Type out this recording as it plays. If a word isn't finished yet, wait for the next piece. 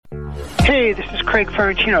Hey, this is Craig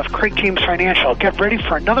Ferrantino of Craig James Financial. Get ready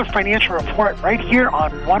for another financial report right here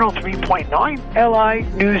on 103.9 LI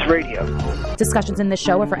News Radio. Discussions in this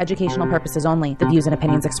show are for educational purposes only. The views and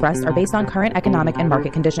opinions expressed are based on current economic and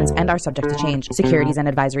market conditions and are subject to change. Securities and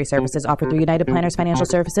advisory services offered through United Planners Financial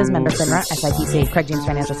Services, member FINRA, SIPC. Craig James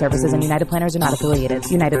Financial Services and United Planners are not affiliated.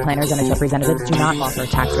 United Planners and its representatives do not offer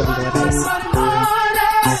tax or legal advice.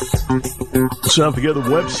 Let's not forget the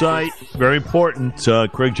website. Very important.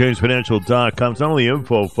 CraigJamesFinancial.com. It's not only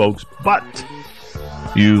info, folks, but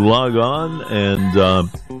you log on and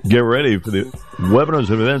get ready for the webinars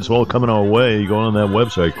and events all coming our way. You go on that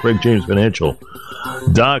website,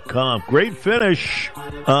 CraigJamesFinancial.com. Great finish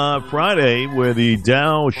Friday where the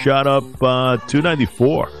Dow shot up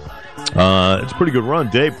 294. It's a pretty good run.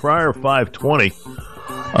 Day prior, 520.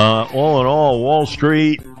 All in all, Wall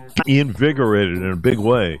Street invigorated in a big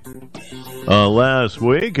way last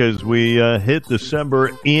week as we hit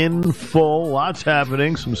December in full. Lots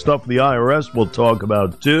happening. Some stuff with the IRS we'll talk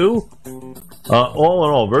about too. All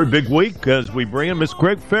in all, very big week as we bring in Miss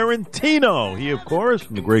Craig Ferrantino. He, of course,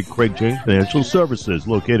 from the great Craig James Financial Services,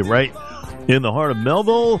 located right in the heart of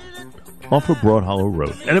Melville off of Broad Hollow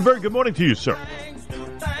Road. And a very good morning to you, sir.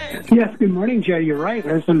 Yes, good morning, Jay. You're right.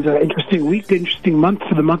 There's an interesting week, interesting month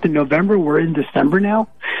for the month of November. We're in December now.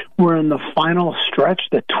 We're in the final stretch,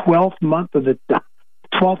 the 12th month of the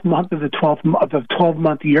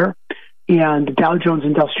 12-month year, and the Dow Jones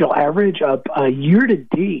Industrial Average up year to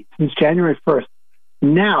date since January 1st.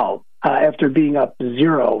 Now, after being up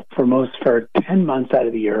 0 for 10 months out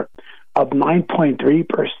of the year, up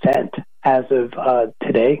 9.3% as of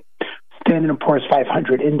today. Standard & Poor's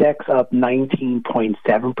 500 index up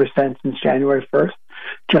 19.7% since January 1st,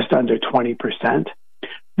 just under 20%.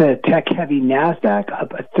 The tech-heavy NASDAQ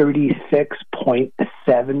up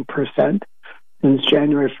 36.7% since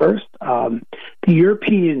January 1st. The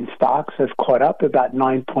European stocks have caught up about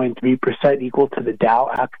 9.3%, equal to the Dow,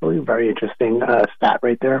 actually. Very interesting stat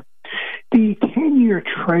right there. The 10-year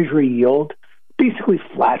Treasury yield basically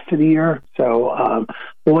flat for the year. So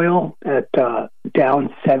oil at down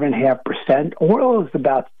 7.5%. Oil is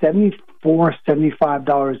about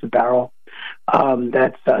 $75 a barrel.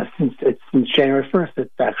 That's since January 1st.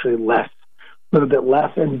 It's actually less, a little bit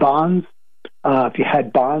less. And bonds, if you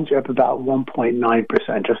had bonds, you're up about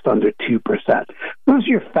 1.9%, just under 2%. Those are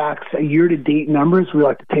your facts, year-to-date numbers. We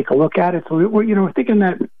like to take a look at it. So we're thinking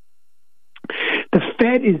that the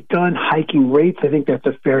Fed is done hiking rates. I think that's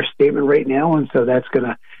a fair statement right now, and so that's going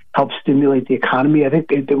to help stimulate the economy. I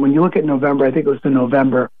think when you look at November, I think it was the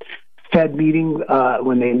November Fed meeting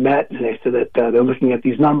when they met, and they said that they're looking at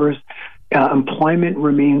these numbers. Employment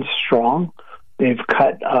remains strong. They've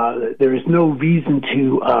cut. There is no reason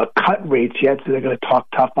to cut rates yet, so they're going to talk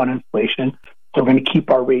tough on inflation. So we're going to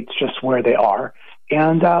keep our rates just where they are.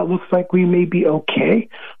 And looks like we may be okay.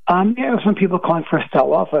 Some people calling for a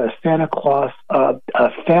sell-off, a Santa Claus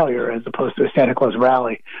failure as opposed to a Santa Claus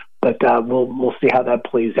rally. But we'll see how that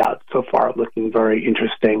plays out. So far, looking very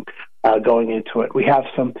interesting going into it. We have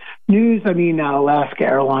some news. Alaska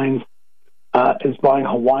Airlines is buying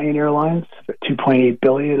Hawaiian Airlines for $2.8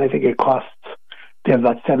 billion. I think it costs. They have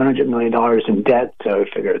about $700 million in debt, so I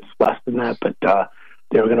figure it's less than that. But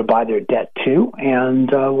they were going to buy their debt too,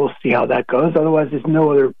 and we'll see how that goes. Otherwise, there's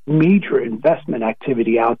no other major investment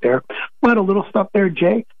activity out there. A lot of little stuff there,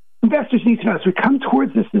 Jay. Investors need to know as we come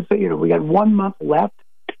towards this. We got 1 month left.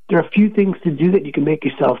 There are a few things to do that you can make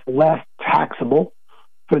yourself less taxable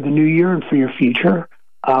for the new year and for your future.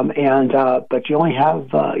 But you only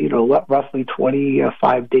have roughly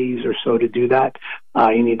 25 days or so to do that.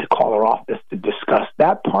 You need to call our office to discuss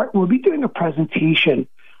that part. We'll be doing a presentation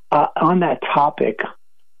on that topic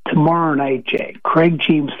tomorrow night, Jay.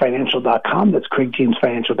 CraigJamesFinancial.com. That's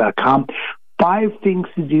CraigJamesFinancial.com. 5 things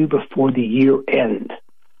to do before the year end.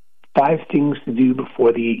 5 things to do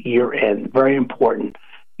before the year end. Very important.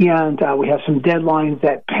 And we have some deadlines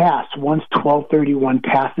that pass. Once 12/31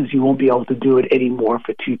 passes, you won't be able to do it anymore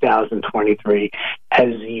for 2023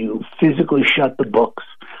 as you physically shut the books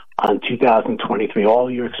on 2023. All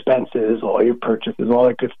your expenses, all your purchases, all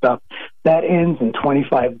that good stuff, that ends in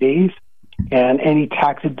 25 days. And any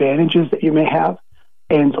tax advantages that you may have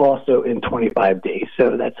ends also in 25 days.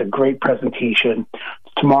 So that's a great presentation.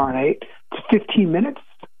 It's tomorrow night. It's 15 minutes,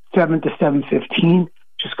 7 to 7:15.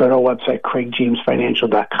 Just go to our website,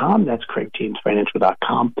 CraigJamesFinancial.com. That's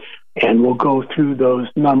CraigJamesFinancial.com. And we'll go through those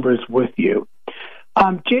numbers with you.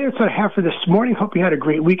 Jay, that's what I have for this morning. Hope you had a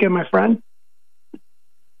great weekend, my friend.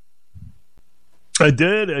 I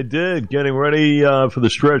did. Getting ready for the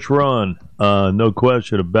stretch run. No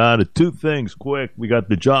question about it. 2 things quick. We got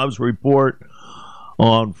the jobs report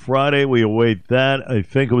On Friday, we await that. I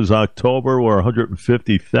think it was October, where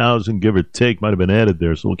 150,000, give or take, might have been added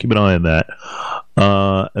there. So we'll keep an eye on that.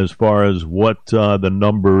 As far as what the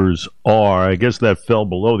numbers are, I guess that fell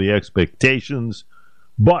below the expectations,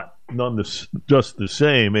 but just the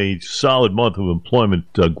same, a solid month of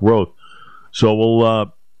employment growth. So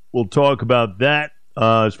we'll talk about that.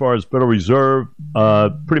 As far as Federal Reserve,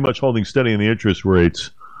 pretty much holding steady in the interest rates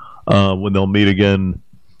when they'll meet again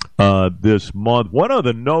this month. One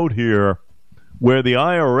other note here, where the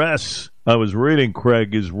IRS, I was reading,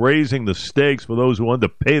 Craig, is raising the stakes for those who want to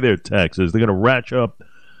pay their taxes. They're going to ratchet up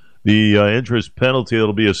the interest penalty that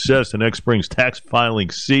will be assessed in next spring's tax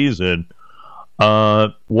filing season.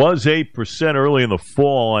 Was 8% early in the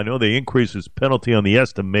fall. I know they increased its penalty on the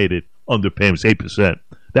estimated underpayments, 8%.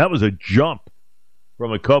 That was a jump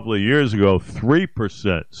from a couple of years ago,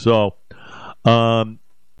 3%. So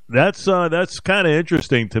that's kind of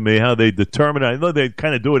interesting to me how they determine. I know they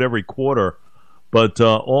kind of do it every quarter, but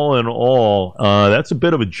all in all, that's a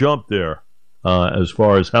bit of a jump there as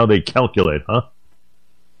far as how they calculate, huh?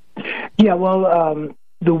 Yeah, well,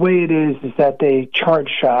 the way it is that they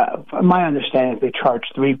charge, my understanding is they charge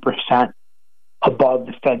 3% above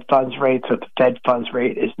the Fed funds rate. So if the Fed funds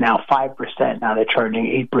rate is now 5%, now they're charging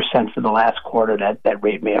 8% for the last quarter. That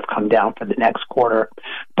rate may have come down for the next quarter.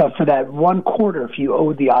 But for that one quarter, if you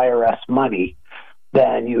owe the IRS money,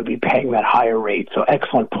 then you would be paying that higher rate. So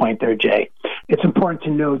excellent point there, Jay. It's important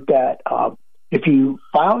to note that if you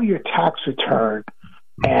file your tax return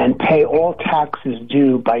and pay all taxes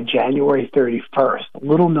due by January 31st,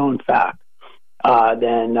 little known fact,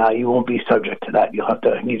 then you won't be subject to that. You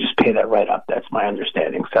just pay that right up. That's my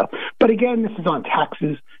understanding. So, but again, this is on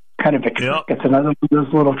taxes, kind of it's another one of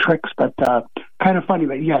those little tricks, but kind of funny.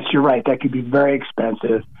 But yes, you're right. That could be very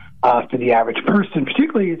expensive for the average person.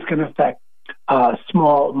 Particularly, it's going to affect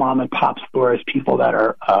small mom and pop stores, people that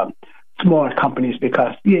are smaller companies,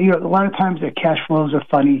 because a lot of times their cash flows are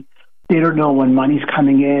funny. They don't know when money's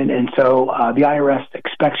coming in, and so the IRS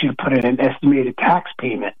expects you to put in an estimated tax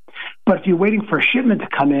payment. But if you're waiting for a shipment to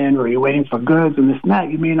come in, or you're waiting for goods and this and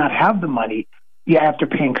that, you may not have the money. You have to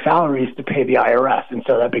paying salaries to pay the IRS, and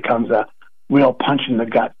so that becomes a real punch in the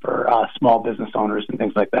gut for small business owners and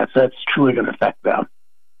things like that. So that's truly going to affect them.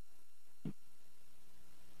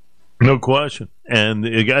 No question. And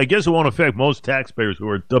I guess it won't affect most taxpayers who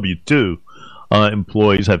are W-2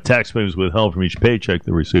 employees, have tax payments withheld from each paycheck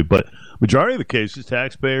they receive. But majority of the cases,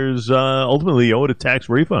 taxpayers ultimately owe a tax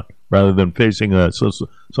refund rather than facing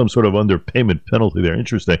some sort of underpayment penalty there.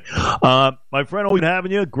 Interesting. My friend, always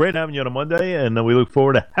having you. Great having you on a Monday, and we look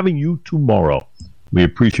forward to having you tomorrow. We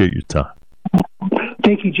appreciate your time.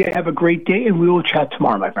 Thank you, Jay. Have a great day, and we will chat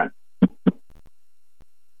tomorrow, my friend.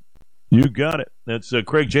 You got it. That's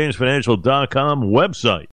CraigJamesFinancial.com website.